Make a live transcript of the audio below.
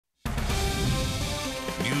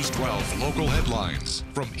News 12 local headlines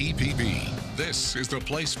from EPB. This is the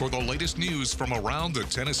place for the latest news from around the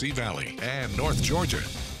Tennessee Valley and North Georgia.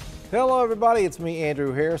 Hello everybody, it's me,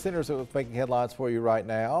 Andrew Harrison. Here's what's making headlines for you right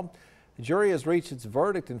now. The jury has reached its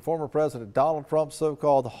verdict in former President Donald Trump's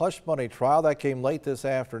so-called hush money trial. That came late this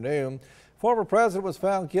afternoon. Former president was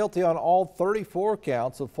found guilty on all 34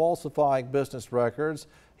 counts of falsifying business records.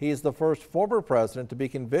 He is the first former president to be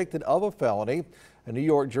convicted of a felony. A New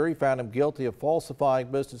York jury found him guilty of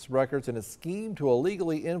falsifying business records in a scheme to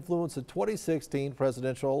illegally influence the 2016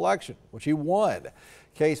 presidential election, which he won.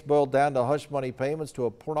 Case boiled down to hush money payments to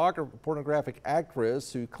a pornographic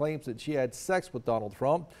actress who claims that she had sex with Donald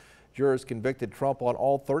Trump. Jurors convicted Trump on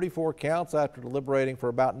all 34 counts after deliberating for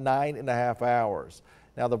about 9.5 hours.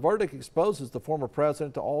 Now, the verdict exposes the former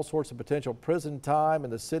president to all sorts of potential prison time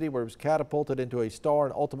in the city where he was catapulted into a star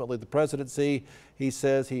and ultimately the presidency. He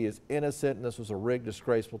says he is innocent and this was a rigged,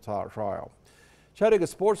 disgraceful trial. Chattanooga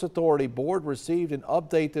Sports Authority Board received an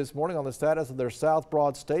update this morning on the status of their South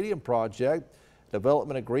Broad Stadium project.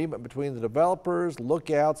 Development agreement between the developers,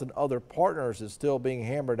 lookouts, and other partners is still being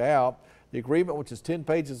hammered out. The agreement, which is 10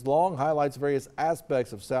 pages long, highlights various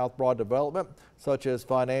aspects of South Broad development, such as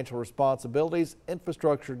financial responsibilities,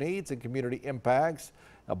 infrastructure needs, and community impacts.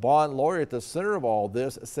 A bond lawyer at the center of all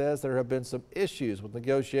this says there have been some issues with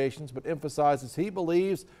negotiations, but emphasizes he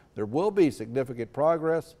believes there will be significant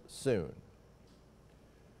progress soon.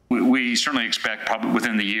 We certainly expect probably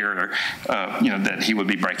within the year, that he would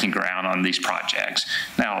be breaking ground on these projects.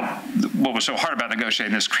 Now, what was so hard about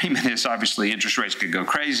negotiating this agreement is obviously interest rates could go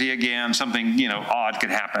crazy again. Something, odd could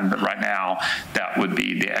happen, but right now that would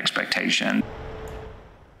be the expectation.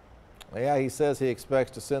 Yeah, he says he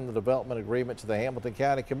expects to send the development agreement to the Hamilton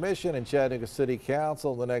County Commission and Chattanooga City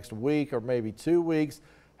Council in the next week or maybe 2 weeks.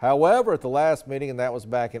 However, at the last meeting, and that was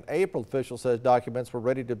back in April, officials said documents were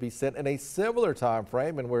ready to be sent in a similar time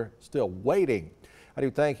frame, and we're still waiting. I do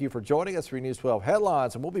thank you for joining us for your News 12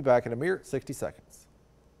 headlines, and we'll be back in a mere 60 seconds.